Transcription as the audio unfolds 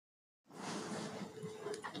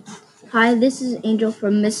Hi, this is Angel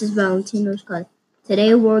from Mrs. Valentino's class.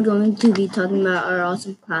 Today we're going to be talking about our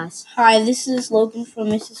awesome class. Hi, this is Logan from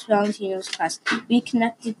Mrs. Valentino's class. We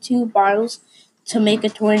connected two bottles to make a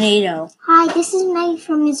tornado. Hi, this is Maggie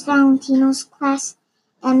from Miss Valentino's class,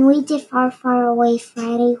 and we did Far, Far Away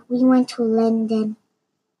Friday. We went to London.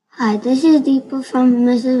 Hi, this is Deepa from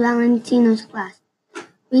Mrs. Valentino's class.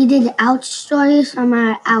 We did ouch stories from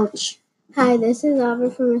our ouch. Hi, this is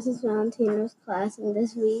Albert from Mrs. Valentino's class, and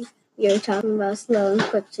this week we are talking about slow and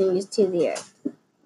quick changes to the earth.